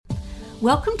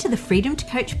Welcome to the Freedom to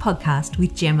Coach podcast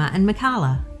with Gemma and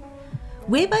Mikala.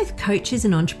 We're both coaches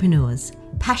and entrepreneurs,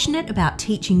 passionate about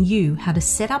teaching you how to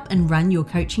set up and run your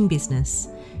coaching business,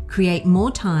 create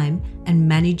more time, and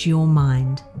manage your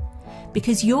mind.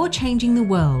 Because you're changing the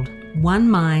world, one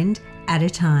mind at a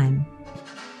time.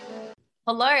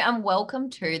 Hello and welcome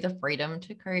to the Freedom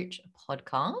to Coach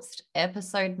podcast,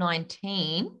 episode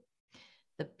 19,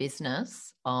 the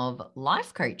business of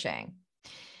life coaching.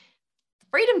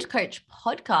 Freedom to Coach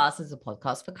podcast is a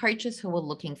podcast for coaches who are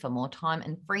looking for more time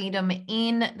and freedom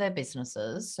in their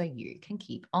businesses so you can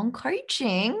keep on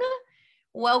coaching.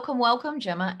 Welcome,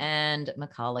 Gemma and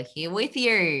Mikala here with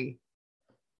you.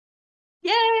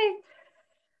 Yay!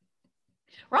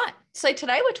 Right. So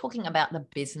today we're talking about the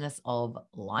business of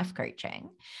life coaching,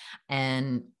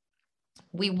 and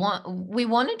we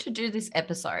wanted to do this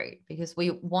episode because we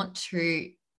want to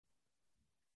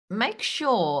make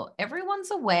sure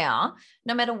everyone's aware,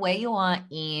 no matter where you are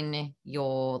in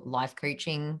your life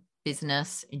coaching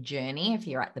business journey, if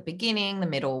you're at the beginning, the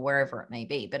middle, wherever it may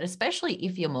be, but especially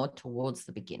if you're more towards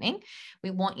the beginning,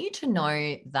 we want you to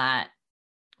know that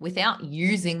without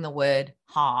using the word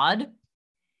hard,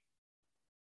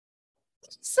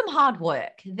 some hard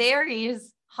work. There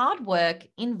is hard work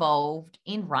involved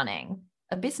in running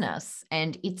a business,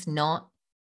 and it's not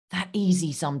that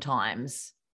easy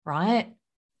sometimes, right?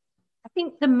 I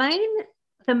think the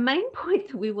main point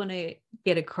that we want to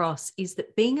get across is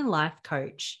that being a life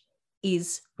coach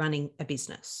is running a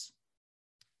business.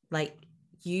 Like,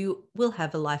 you will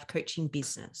have a life coaching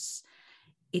business.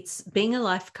 It's being a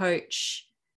life coach,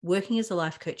 working as a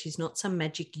life coach is not some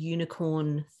magic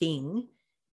unicorn thing.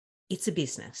 It's a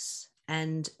business.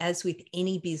 And as with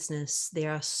any business,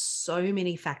 there are so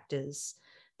many factors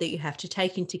that you have to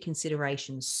take into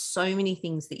consideration, so many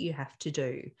things that you have to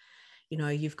do. You know,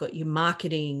 you've got your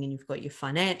marketing and you've got your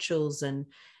financials, and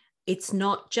it's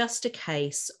not just a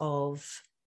case of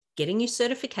getting your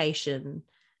certification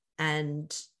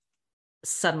and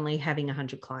suddenly having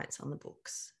 100 clients on the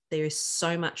books. There is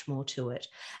so much more to it.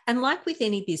 And like with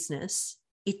any business,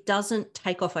 it doesn't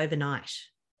take off overnight.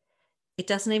 It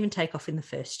doesn't even take off in the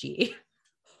first year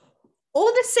or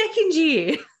the second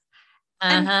year.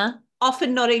 And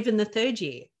often not even the third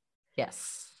year.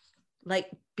 Yes. Like,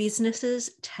 businesses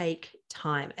take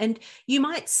time. And you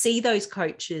might see those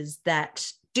coaches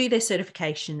that do their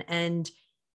certification and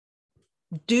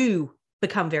do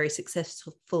become very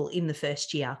successful in the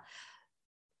first year.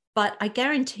 But I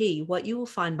guarantee what you will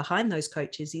find behind those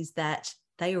coaches is that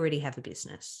they already have a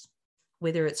business,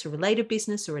 whether it's a related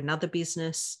business or another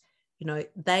business. You know,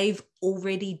 they've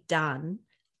already done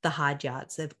the hard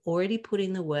yards. They've already put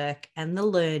in the work and the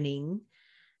learning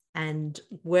and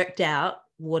worked out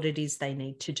what it is they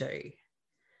need to do.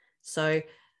 So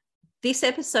this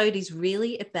episode is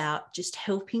really about just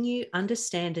helping you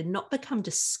understand and not become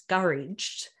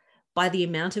discouraged by the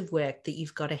amount of work that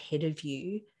you've got ahead of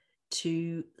you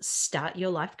to start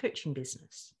your life coaching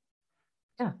business.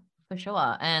 Yeah, for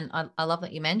sure. And I love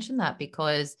that you mentioned that,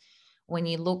 because when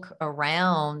you look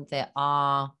around,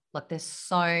 there's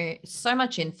so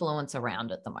much influence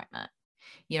around at the moment.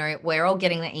 You know, we're all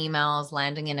getting the emails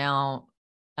landing in our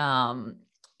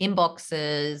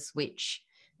inboxes, which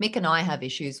Mick and I have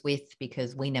issues with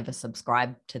because we never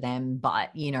subscribe to them,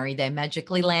 but, you know, they're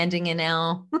magically landing in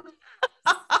our...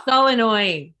 So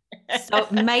annoying. So,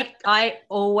 mate, I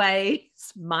always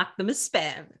mark them as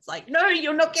spam. It's like, no,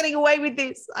 you're not getting away with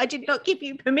this. I did not give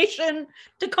you permission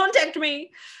to contact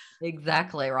me.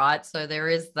 Exactly, right. So there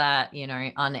is that, you know,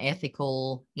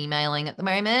 unethical emailing at the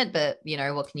moment, but, you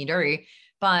know, what can you do?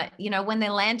 But, you know, when they're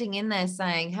landing in there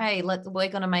saying, hey, we're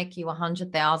going to make you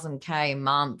 100,000 K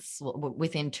months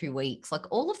within 2 weeks,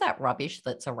 like all of that rubbish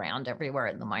that's around everywhere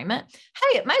at the moment.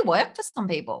 Hey, it may work for some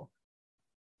people.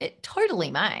 It totally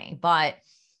may, but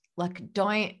like,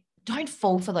 don't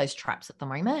fall for those traps at the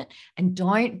moment, and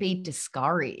don't be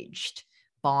discouraged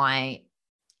by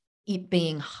it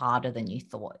being harder than you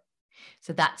thought.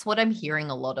 So that's what I'm hearing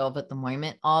a lot of at the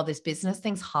moment. Oh, this business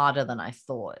thing's harder than I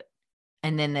thought.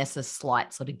 And then there's a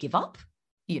slight sort of give up,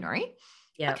 you know?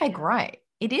 Yeah. Okay, great.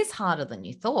 It is harder than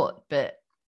you thought, but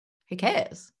who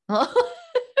cares?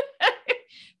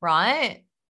 Right?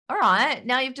 All right.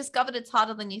 Now you've discovered it's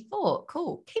harder than you thought.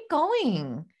 Cool. Keep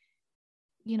going,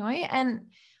 you know? And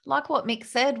like what Mick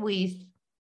said with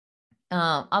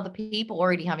other people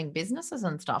already having businesses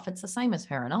and stuff, it's the same as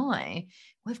her and I.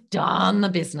 We've done the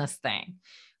business thing.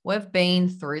 We've been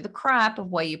through the crap of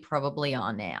where you probably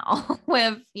are now.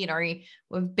 We've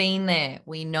been there.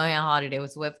 We know how hard it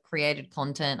is. We've created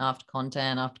content after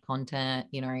content after content.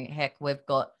 You know, heck, we've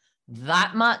got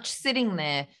that much sitting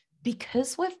there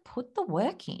because we've put the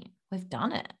work in. We've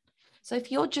done it. So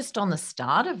if you're just on the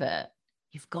start of it,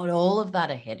 you've got all of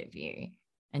that ahead of you,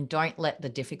 and don't let the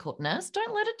difficultness,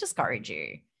 don't let it discourage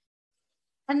you.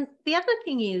 And the other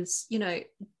thing is, you know,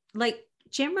 like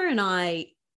Gemma and I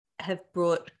have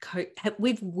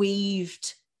we've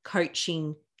weaved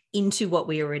coaching into what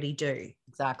we already do.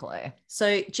 Exactly.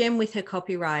 So Gem with her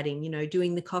copywriting, you know,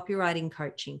 doing the copywriting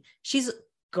coaching, she's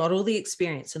got all the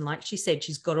experience. And like she said,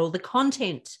 she's got all the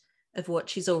content of what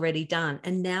she's already done.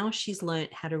 And now she's learned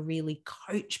how to really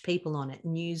coach people on it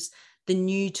and use the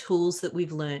new tools that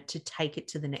we've learned to take it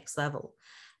to the next level.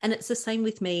 And it's the same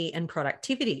with me and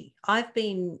productivity. I've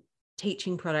been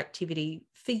teaching productivity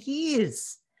for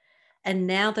years. And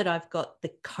now that I've got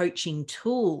the coaching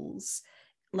tools,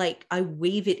 like I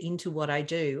weave it into what I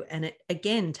do, and it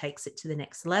again takes it to the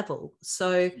next level.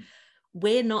 So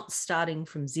we're not starting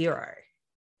from zero.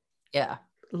 Yeah.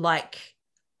 Like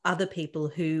other people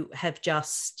who have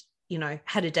just, you know,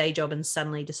 had a day job and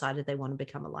suddenly decided they want to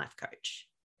become a life coach.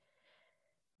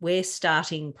 We're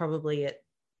starting probably at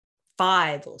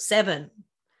 5 or 7.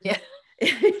 Yeah.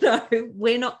 You know,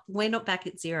 we're not back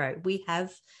at zero. We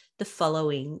have the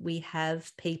following. We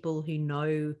have people who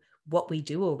know what we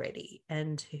do already,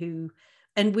 and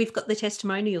we've got the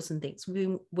testimonials and things. We've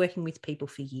been working with people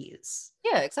for years.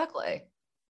 Yeah, exactly.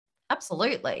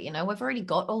 Absolutely. You know, we've already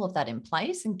got all of that in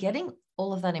place, and getting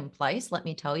all of that in place, let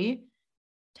me tell you,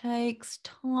 takes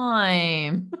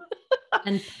time.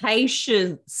 And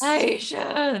patience.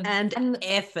 And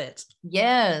effort.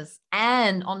 Yes.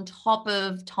 And on top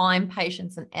of time,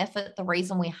 patience, and effort, the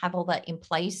reason we have all that in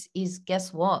place is,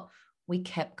 guess what? We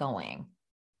kept going.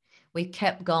 We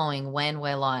kept going when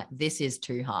we're like, this is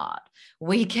too hard.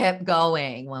 We kept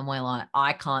going when we're like,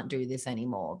 I can't do this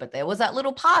anymore. But there was that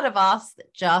little part of us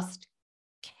that just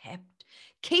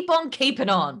keep on keeping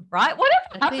on, right?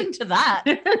 Whatever happened to that?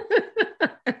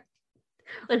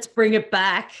 Let's bring it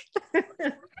back.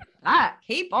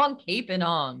 Keep on keeping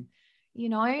on. You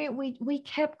know, we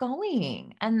kept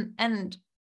going, and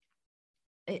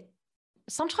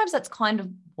sometimes that's kind of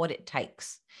what it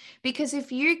takes, because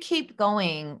if you keep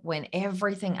going when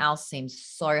everything else seems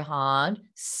so hard,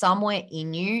 somewhere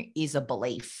in you is a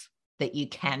belief that you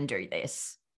can do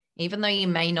this, even though you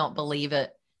may not believe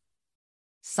it.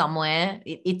 Somewhere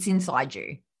it's inside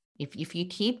you. If you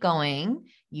keep going,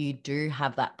 you do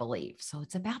have that belief. So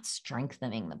it's about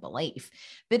strengthening the belief,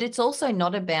 but it's also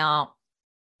not about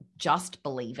just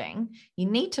believing. You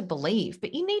need to believe,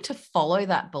 but you need to follow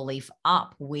that belief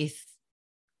up with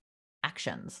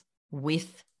actions,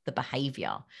 with the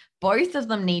behavior. Both of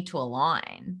them need to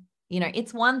align. You know,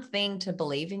 it's one thing to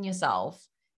believe in yourself,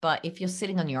 but if you're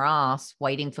sitting on your ass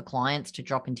waiting for clients to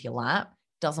drop into your lap,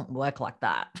 it doesn't work like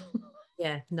that.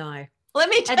 Yeah, no. Let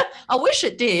me tell you, I wish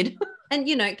it did. And,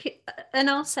 you know, and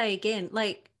I'll say again,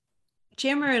 like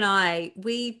Gemma and I,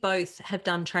 we both have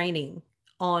done training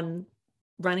on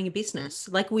running a business.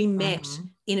 Like we met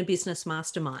in a business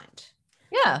mastermind.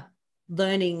 Yeah.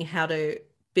 Learning how to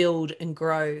build and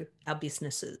grow our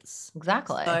businesses.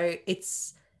 Exactly. So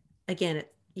it's, again,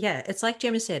 it's like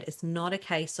Gemma said, it's not a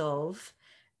case of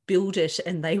build it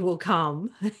and they will come.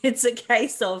 It's a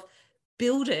case of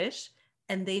build it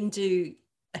and then do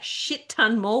a shit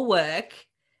ton more work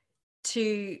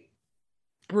to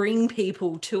bring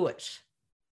people to it.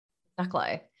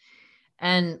 Exactly.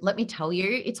 And let me tell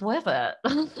you, it's worth it.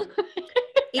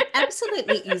 It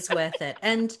absolutely is worth it.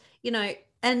 And, you know,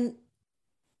 and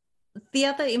the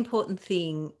other important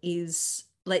thing is,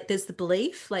 like, there's the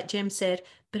belief, like Jem said,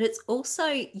 but it's also,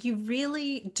 you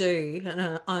really do,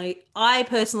 and I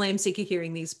personally am sick of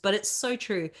hearing this, but it's so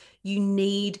true. You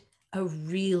need a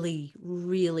really,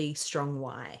 really strong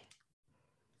why.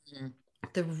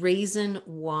 The reason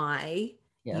why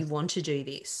you want to do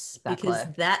this, because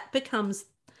that becomes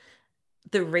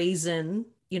the reason,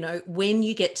 you know, when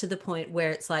you get to the point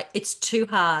where it's like, it's too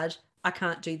hard, I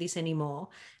can't do this anymore.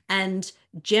 And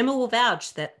Gemma will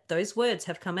vouch that those words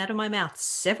have come out of my mouth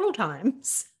several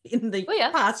times in the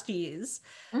past years.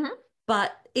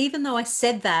 But even though I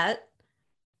said that,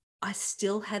 I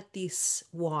still had this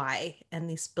why and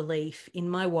this belief in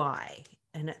my why.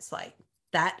 And it's like,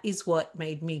 that is what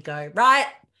made me go, right,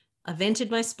 I vented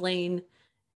my spleen.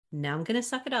 Now I'm going to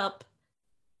suck it up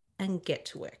and get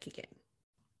to work again.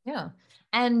 Yeah.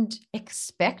 And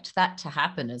expect that to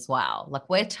happen as well. Like,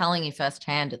 we're telling you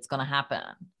firsthand it's going to happen.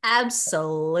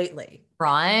 Absolutely.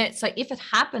 Right. So if it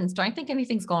happens, don't think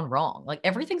anything's gone wrong. Like,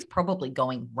 everything's probably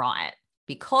going right,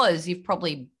 because you've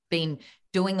probably been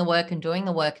doing the work and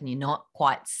you're not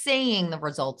quite seeing the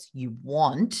results you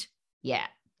want yet.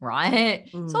 Right.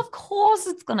 So of course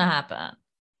it's going to happen.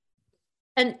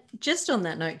 And just on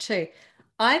that note too,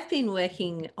 I've been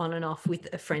working on and off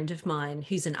with a friend of mine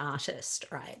who's an artist,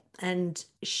 right? And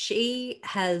she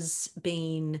has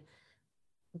been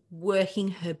working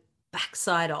her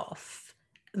backside off,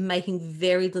 making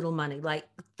very little money. Like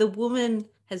the woman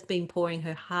has been pouring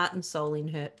her heart and soul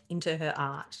into her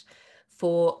art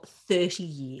for 30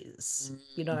 years.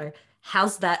 You know,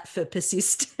 how's that for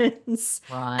persistence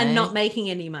and not Right.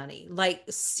 making any money? Like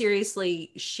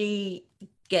seriously, she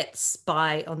gets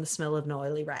by on the smell of an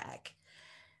oily rag.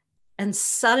 And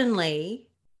suddenly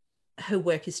her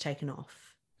work is taken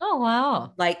off. Oh,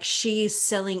 wow. Like she is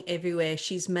selling everywhere.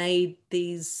 She's made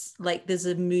these, like there's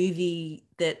a movie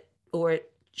that, or a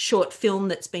short film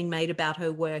that's been made about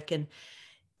her work, and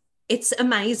it's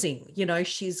amazing. You know,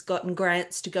 she's gotten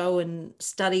grants to go and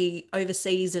study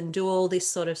overseas and do all this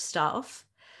sort of stuff.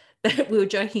 But we were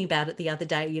joking about it the other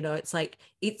day, you know, it's like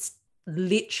it's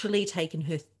literally taken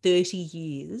her 30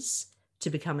 years to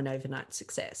become an overnight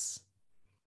success.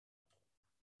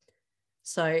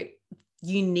 So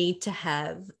you need to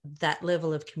have that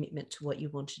level of commitment to what you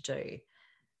want to do.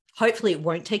 Hopefully it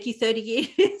won't take you 30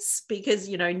 years because,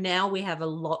 you know, now we have a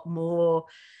lot more,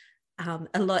 a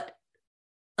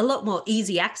lot more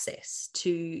easy access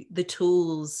to the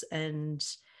tools and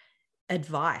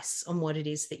advice on what it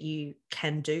is that you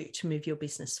can do to move your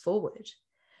business forward.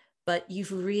 But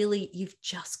you've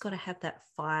just got to have that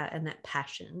fire and that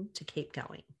passion to keep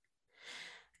going.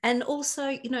 And also,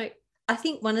 you know, I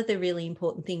think one of the really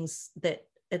important things that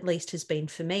at least has been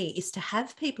for me is to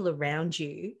have people around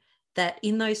you that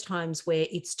in those times where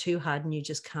it's too hard and you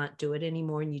just can't do it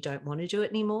anymore and you don't want to do it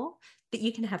anymore, that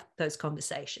you can have those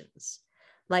conversations.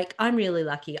 Like I'm really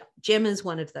lucky. Gemma's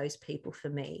one of those people for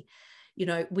me. You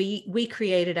know, we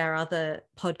created our other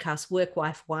podcast, Work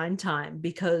Wife Wine Time,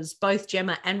 because both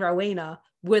Gemma and Rowena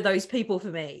were those people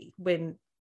for me when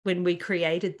we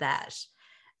created that.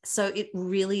 So it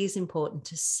really is important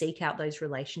to seek out those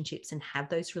relationships and have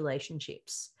those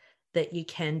relationships that you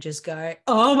can just go,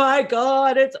 oh my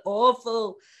God, it's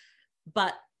awful.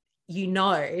 But you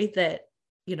know that,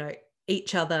 you know,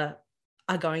 each other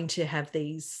are going to have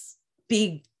these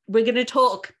big, we're going to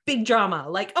talk big drama,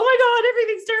 like, oh my God,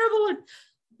 everything's terrible.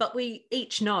 But we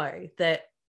each know that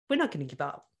we're not going to give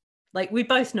up. Like we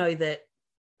both know that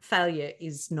failure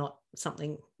is not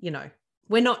something, you know,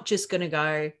 we're not just going to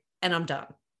go and I'm done.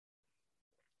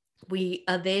 We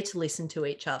are there to listen to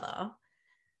each other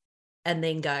and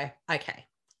then go, okay,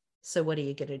 so what are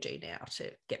you going to do now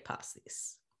to get past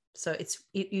this? So it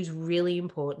is really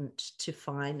important to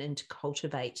find and to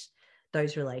cultivate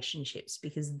those relationships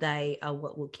because they are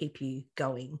what will keep you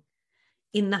going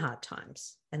in the hard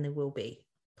times, and there will be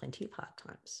plenty of hard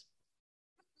times.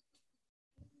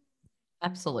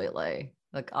 Absolutely.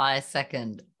 Like I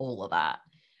second all of that.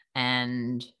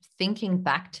 And thinking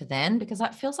back to then, because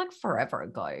that feels like forever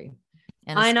ago.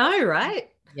 And I know, right?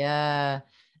 Yeah.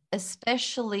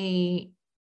 Especially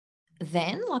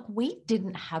then, like we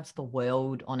didn't have the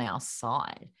world on our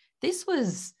side. This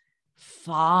was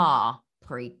far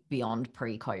beyond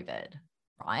pre-COVID,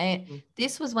 right? Mm-hmm.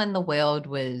 This was when the world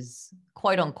was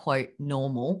quote unquote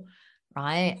normal,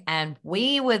 right? And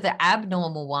we were the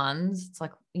abnormal ones. It's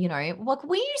like, you know, like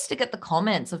we used to get the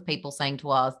comments of people saying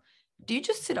to us, do you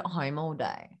just sit at home all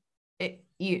day?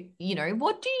 You know,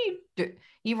 what do you do?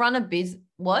 You run a business,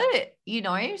 what? You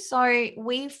know, so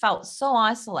we felt so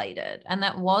isolated. And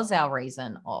that was our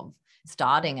reason of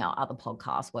starting our other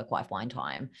podcast, Work Wife Wine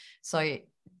Time. So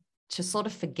to sort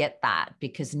of forget that,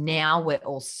 because now we're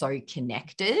all so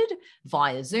connected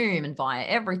via Zoom and via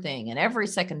everything, and every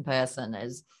second person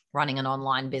is running an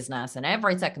online business and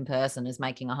every second person is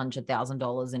making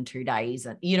 $100,000 in 2 days.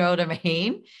 And you know what I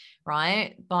mean?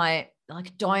 Right. But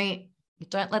like, don't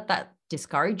let that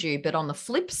discourage you. But on the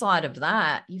flip side of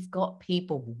that, you've got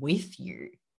people with you,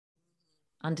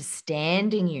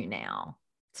 understanding you now.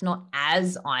 It's not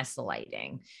as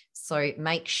isolating. So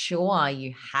make sure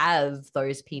you have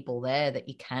those people there that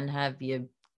you can have your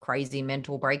crazy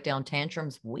mental breakdown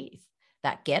tantrums with,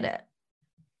 that get it.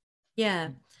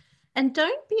 Yeah. And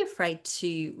don't be afraid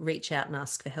to reach out and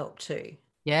ask for help too.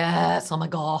 Yes. Oh my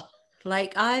God.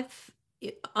 Like I've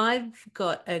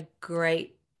got a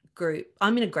great group.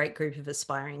 I'm in a great group of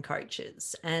aspiring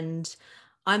coaches, and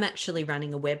I'm actually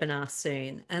running a webinar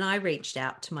soon. And I reached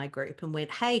out to my group and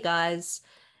went, hey guys,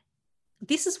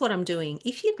 this is what I'm doing.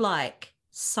 If you'd like,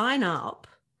 sign up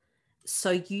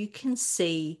so you can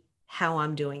see how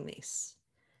I'm doing this.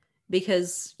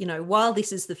 Because, you know, while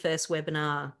this is the first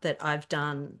webinar that I've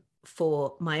done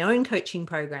for my own coaching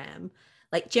program,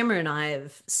 like Gemma and I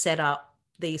have set up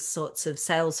these sorts of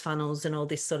sales funnels and all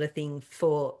this sort of thing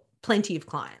for plenty of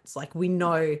clients. Like we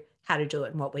know how to do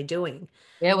it and what we're doing.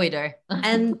 Yeah, we do.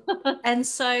 And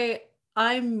so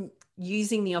I'm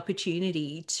using the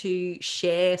opportunity to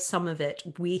share some of it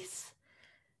with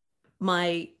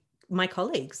my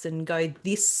colleagues and go,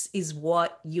 this is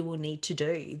what you will need to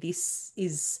do. This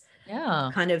is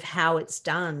kind of how it's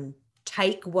done.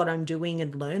 Take what I'm doing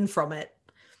and learn from it.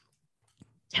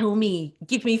 Tell me,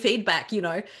 give me feedback,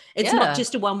 it's not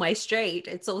just a one-way street.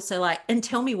 It's also like, and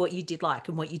tell me what you did like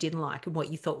and what you didn't like and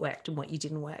what you thought worked and what you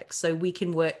didn't work. So we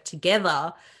can work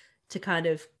together to kind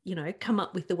of, come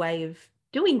up with the way of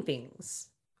doing things.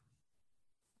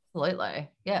 Absolutely.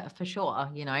 Yeah, for sure.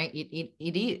 It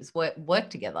is work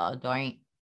together, don't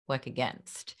work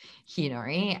against,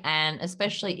 and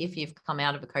especially if you've come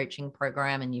out of a coaching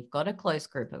program and you've got a close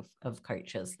group of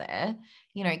coaches there,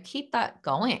 keep that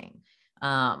going.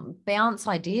 Bounce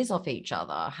ideas off each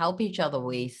other, help each other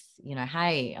with,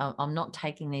 hey, I'm not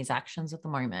taking these actions at the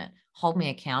moment. Hold me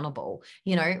accountable,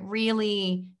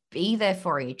 really be there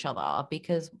for each other,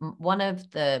 because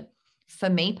for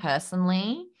me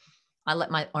personally, I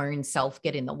let my own self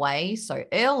get in the way so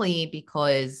early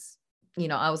because,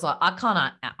 I was like, I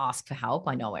can't ask for help.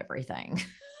 I know everything.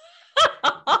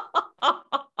 And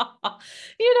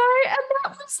that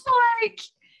was like,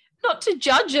 not to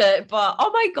judge it, but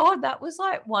oh my God, that was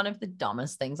like one of the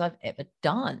dumbest things I've ever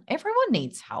done. Everyone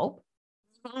needs help.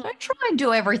 Don't try and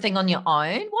do everything on your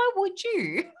own. Why would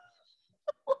you?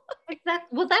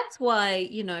 Exactly. Well, that's why,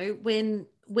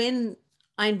 when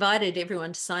I invited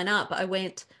everyone to sign up, I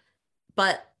went,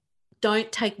 but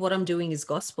don't take what I'm doing as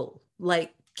gospel.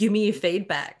 Like, give me your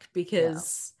feedback,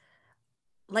 because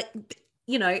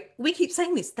we keep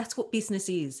saying this. That's what business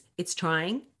is. It's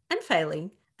trying and failing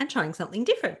and trying something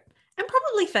different and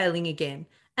probably failing again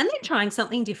and then trying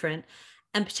something different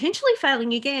and potentially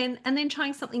failing again and then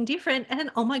trying something different. And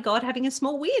oh my God, having a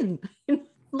small win.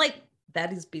 Like,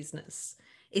 that is business.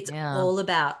 It's all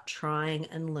about trying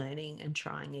and learning and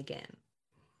trying again.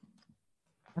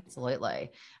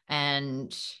 Absolutely.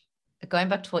 And going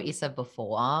back to what you said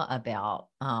before about,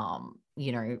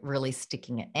 really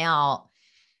sticking it out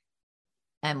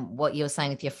and what you were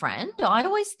saying with your friend, I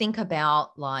always think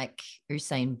about like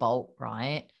Usain Bolt,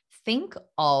 right? Think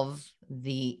of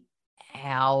the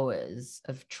hours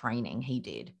of training he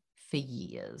did for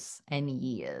years and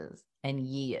years and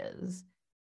years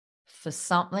for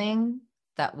something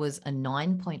that was a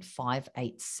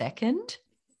 9.58 second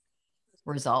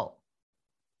result.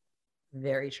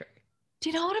 Very true. Do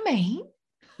you know what I mean?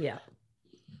 Yeah.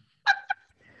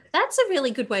 That's a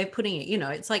really good way of putting it.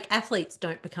 It's like athletes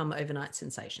don't become overnight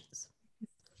sensations.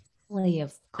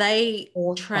 They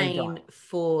train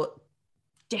for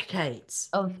decades.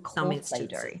 Of course they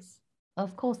do.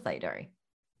 Of course they do.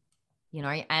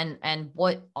 And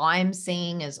what I'm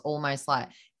seeing is almost like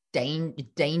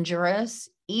dangerous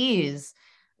is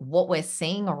what we're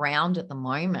seeing around at the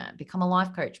moment. Become a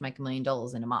life coach, make $1 million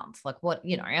in a month. Like what,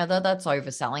 that's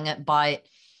overselling it, but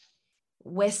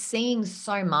we're seeing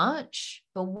so much.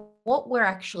 But what we're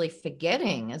actually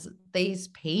forgetting is these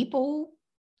people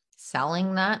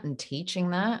selling that and teaching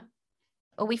that,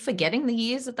 are we forgetting the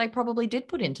years that they probably did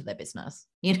put into their business?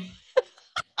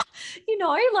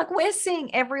 Like we're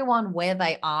seeing everyone where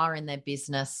they are in their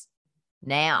business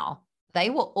now.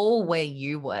 They were all where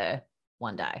you were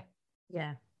one day.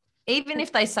 Yeah. Even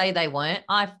if they say they weren't,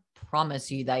 I promise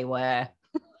you they were.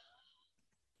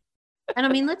 And I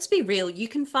mean, let's be real. You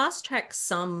can fast track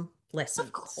some lessons.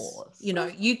 Of course.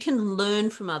 You can learn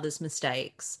from others'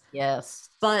 mistakes. Yes.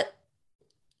 But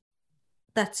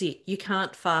that's it. You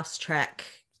can't fast track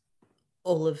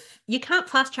all of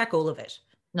it.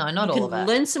 No, not all of it. You can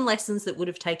learn some lessons that would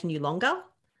have taken you longer,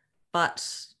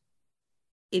 but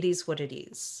it is what it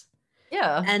is.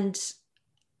 Yeah. And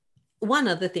one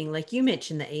other thing, like you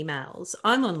mentioned the emails,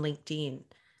 I'm on LinkedIn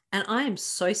and I am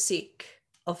so sick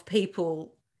of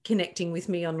people connecting with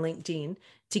me on LinkedIn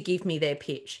to give me their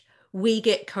pitch. We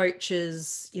get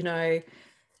coaches, 10K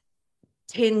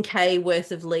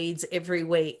worth of leads every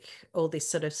week, all this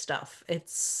sort of stuff.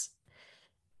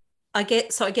 I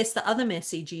guess the other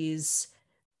message is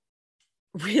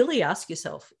really ask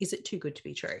yourself, is it too good to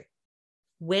be true?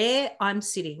 Where I'm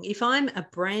sitting, if I'm a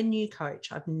brand new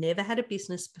coach, I've never had a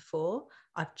business before,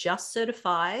 I've just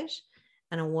certified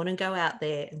and I want to go out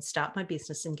there and start my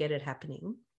business and get it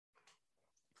happening,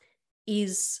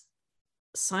 is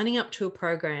signing up to a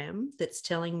program that's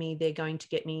telling me they're going to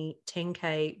get me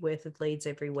 10K worth of leads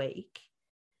every week,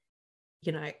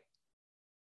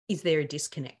 is there a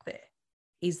disconnect there?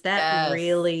 Is that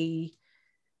really,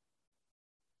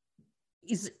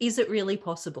 is it really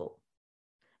possible?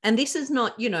 And this is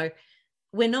not,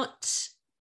 we're not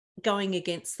going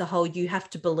against the whole you have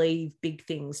to believe big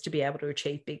things to be able to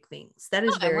achieve big things. That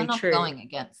is very we're not true. going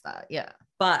against that. Yeah.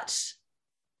 But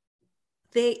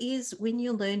there is, when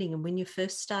you're learning and when you're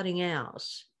first starting out,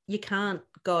 you can't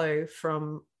go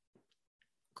from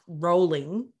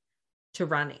rolling to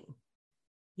running.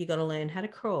 You got to learn how to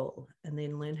crawl and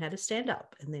then learn how to stand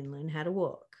up and then learn how to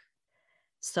walk.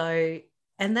 So,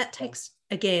 and that takes,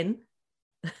 again,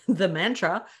 the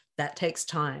mantra, that takes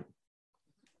time.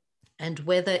 And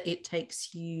whether it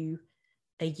takes you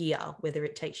a year, whether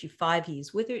it takes you 5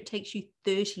 years, whether it takes you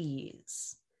 30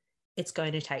 years, it's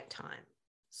going to take time.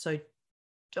 So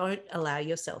don't allow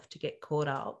yourself to get caught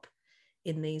up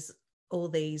in all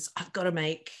these, I've got to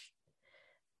make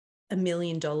 $1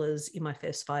 million in my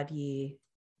first 5-year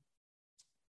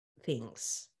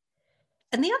things.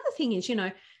 And the other thing is,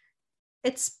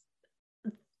 it's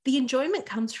the enjoyment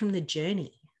comes from the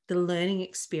journey, the learning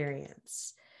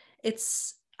experience.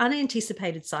 It's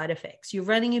unanticipated side effects. You're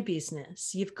running a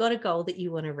business, you've got a goal that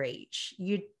you want to reach,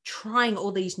 you're trying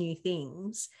all these new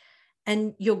things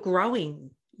and you're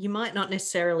growing. You might not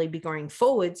necessarily be going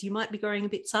forwards, you might be going a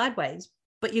bit sideways,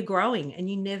 but you're growing, and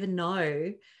you never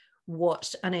know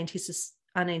what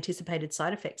unanticipated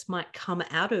side effects might come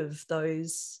out of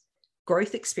those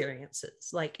growth experiences.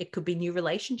 Like it could be new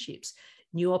relationships,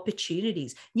 new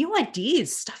opportunities, new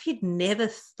ideas, stuff you'd never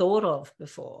thought of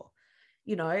before.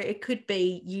 It could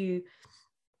be you,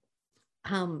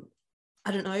 I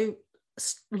don't know,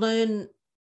 learn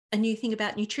a new thing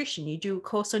about nutrition. You do a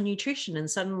course on nutrition and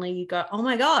suddenly you go, oh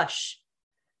my gosh,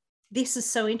 this is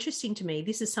so interesting to me.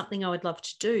 This is something I would love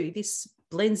to do. This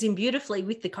blends in beautifully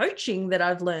with the coaching that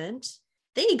I've learned.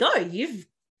 There you go.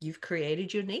 You've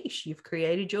created your niche. You've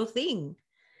created your thing.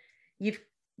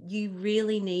 You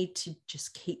really need to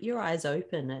just keep your eyes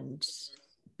open and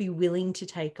be willing to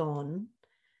take on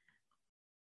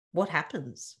what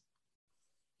happens.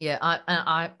 Yeah,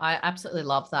 I absolutely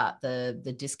love that,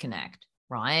 the disconnect,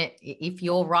 right? If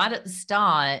you're right at the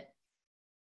start,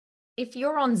 if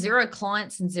you're on 0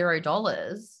 clients and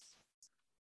 $0,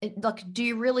 do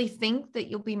you really think that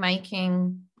you'll be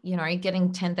making,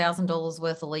 getting $10,000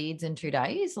 worth of leads in 2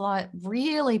 days? Like,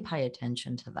 really pay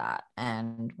attention to that.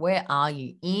 And where are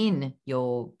you in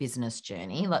your business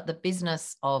journey? Like the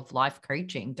business of life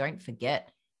coaching, don't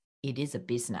forget, it is a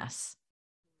business.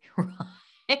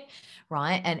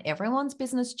 Right. And everyone's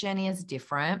business journey is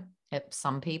different.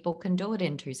 Some people can do it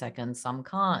in 2 seconds, some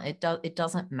can't. It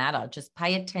doesn't matter. Just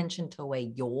pay attention to where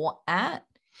you're at.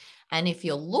 And if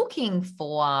you're looking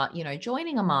for,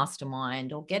 joining a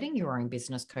mastermind or getting your own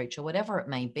business coach or whatever it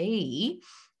may be,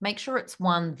 make sure it's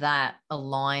one that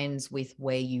aligns with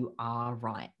where you are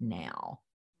right now.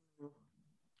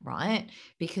 Right?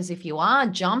 Because if you are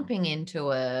jumping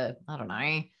into a, I don't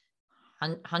know,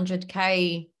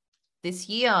 100K this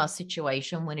year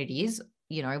situation, when it is,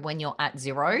 when you're at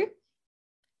 0,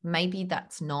 maybe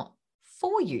that's not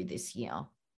for you this year,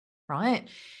 right?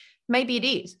 Maybe it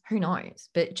is, who knows?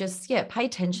 But just, pay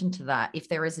attention to that if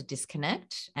there is a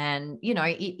disconnect. And,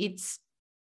 it's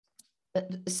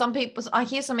some people, I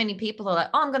hear so many people are like,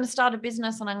 oh, I'm going to start a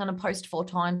business and I'm going to post 4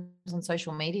 times on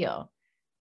social media.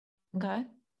 Okay,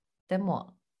 then what?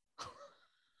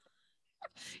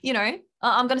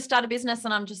 I'm going to start a business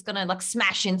and I'm just going to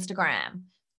smash Instagram.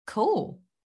 Cool.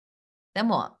 Then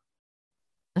what?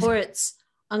 Or it's,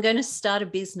 I'm going to start a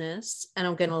business and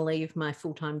I'm going to leave my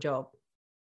full-time job.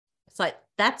 It's like,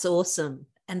 that's awesome.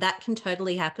 And that can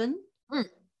totally happen,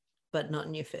 but not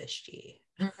in your first year.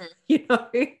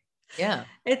 Mm-hmm. Yeah.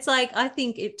 It's like, I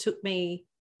think it took me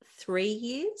 3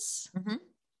 years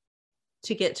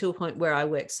to get to a point where I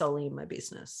work solely in my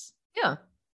business. Yeah.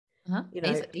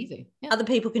 Easy. Yeah. Other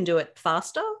people can do it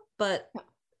faster,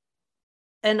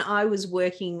 and I was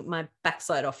working my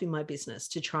backside off in my business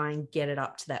to try and get it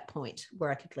up to that point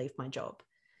where I could leave my job.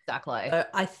 Exactly. So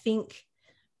I think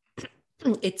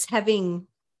it's having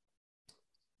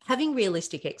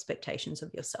realistic expectations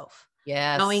of yourself.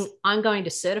 Yes. Knowing I'm going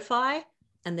to certify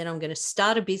and then I'm going to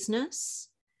start a business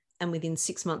and within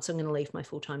 6 months I'm going to leave my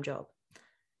full-time job.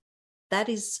 That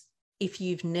is, if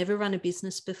you've never run a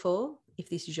business before, if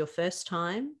this is your first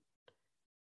time,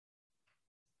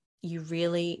 you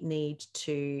really need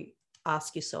to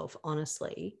ask yourself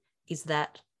honestly, is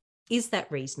that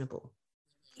reasonable?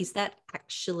 Is that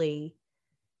actually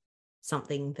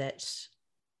something that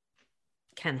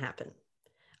can happen?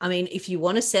 I mean, if you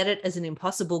want to set it as an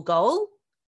impossible goal,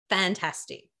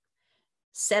 fantastic.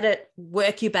 Set it,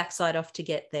 work your backside off to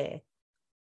get there.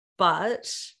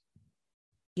 But,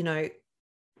 you've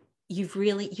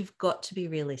got to be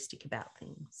realistic about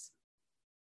things.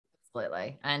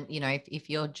 Absolutely. And, if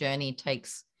your journey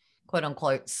takes, quote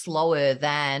unquote, slower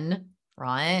than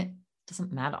right?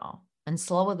 Doesn't matter. And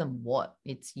slower than what?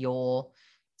 It's your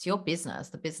business.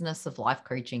 The business of life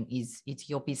coaching it's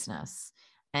your business.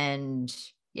 And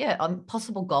yeah,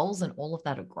 possible goals and all of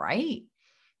that are great.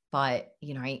 But,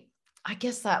 I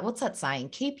guess that, what's that saying?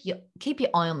 Keep your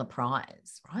eye on the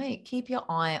prize, right? Keep your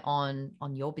eye on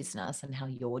your business and how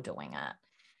you're doing it,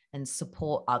 and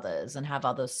support others and have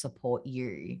others support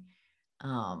you.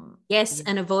 Yes.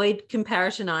 And avoid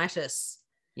comparisonitis.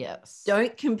 Yes.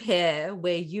 Don't compare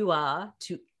where you are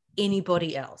to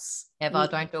anybody else.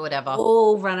 Don't do it ever. We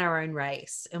all run our own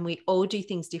race and we all do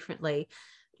things differently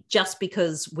just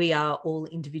because we are all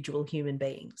individual human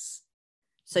beings.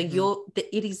 So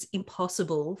it is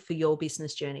impossible for your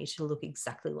business journey to look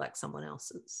exactly like someone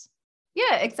else's.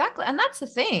 Yeah, exactly. And that's the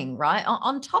thing, right?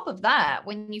 On top of that,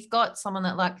 when you've got someone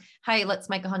that like, hey, let's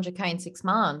make 100K in 6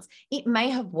 months, it may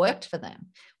have worked for them.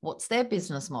 What's their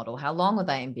business model? How long are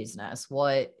they in business?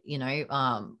 What,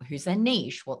 who's their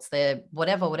niche? What's their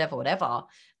whatever.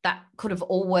 That could have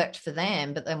all worked for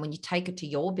them. But then when you take it to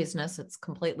your business, it's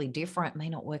completely different. It may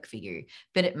not work for you,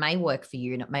 but it may work for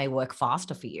you and it may work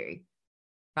faster for you.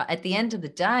 Right? At the end of the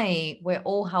day, we're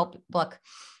all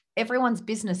everyone's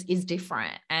business is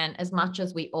different. And as much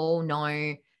as we all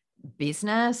know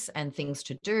business and things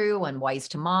to do and ways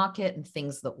to market and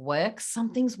things that work,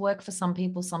 some things work for some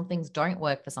people, some things don't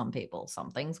work for some people.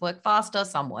 Some things work faster,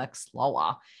 some work slower.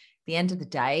 At the end of the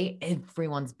day,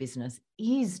 everyone's business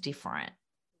is different.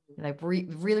 They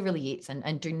really, really is.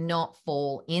 And do not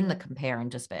fall in the compare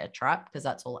and despair trap, because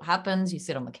that's all that happens. You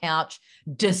sit on the couch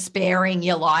despairing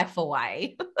your life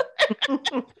away.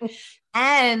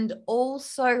 And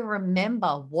also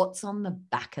remember what's on the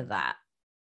back of that,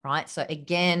 right? So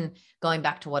again, going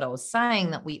back to what I was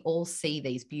saying, that we all see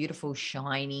these beautiful,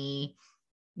 shiny,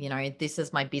 this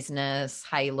is my business.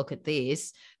 Hey, look at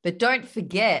this. But don't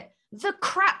forget the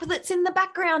crap that's in the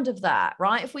background of that,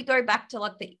 right? If we go back to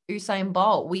like the Usain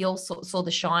Bolt, we also saw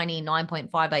the shiny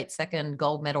 9.58 second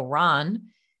gold medal run.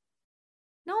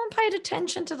 No one paid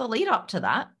attention to the lead up to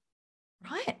that,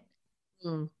 right?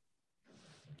 You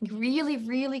really,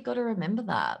 really got to remember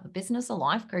that. The business of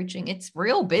life coaching, it's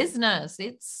real business.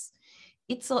 It's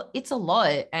a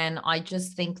lot. And I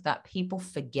just think that people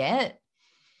forget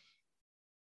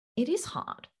it is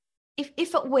hard. If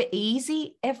it were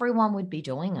easy, everyone would be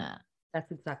doing it.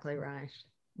 That's exactly right.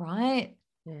 Right?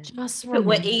 Yeah. Just if it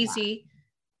were easy,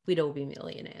 we'd all be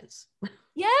millionaires.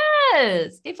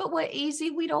 Yes. If it were easy,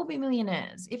 we'd all be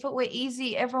millionaires. If it were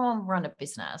easy, everyone would run a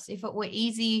business. If it were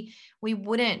easy, we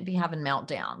wouldn't be having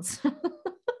meltdowns.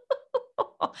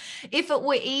 If it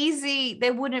were easy,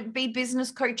 there wouldn't be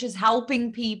business coaches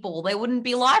helping people. There wouldn't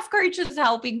be life coaches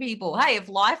helping people. Hey, if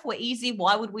life were easy,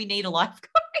 why would we need a life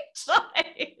coach?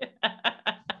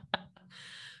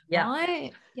 Yeah.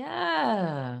 Right?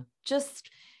 Yeah. Just,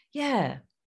 yeah.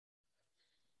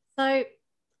 So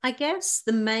I guess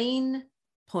the main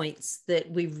points that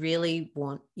we really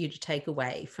want you to take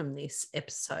away from this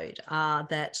episode are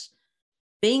that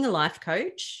being a life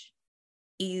coach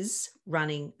is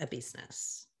running a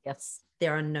business. Yes.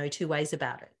 There are no two ways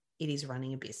about it. It is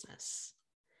running a business.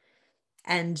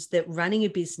 And that running a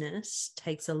business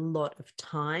takes a lot of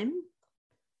time,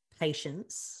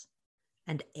 patience,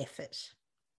 and effort.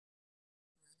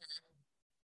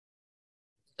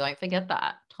 Don't forget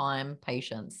that. Time,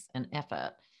 patience, and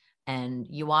effort. And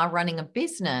you are running a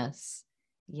business.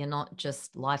 You're not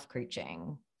just life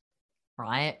coaching,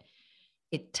 right?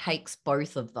 It takes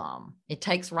both of them. It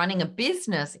takes running a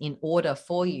business in order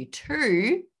for you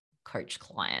to coach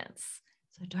clients.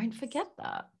 So don't forget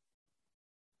that.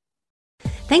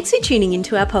 Thanks for tuning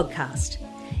into our podcast.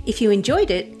 If you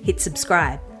enjoyed it, hit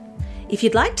subscribe. If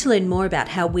you'd like to learn more about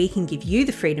how we can give you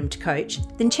the freedom to coach,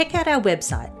 then check out our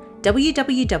website,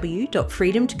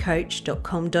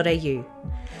 www.freedomtocoach.com.au.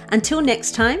 Until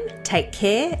next time, take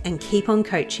care and keep on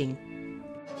coaching.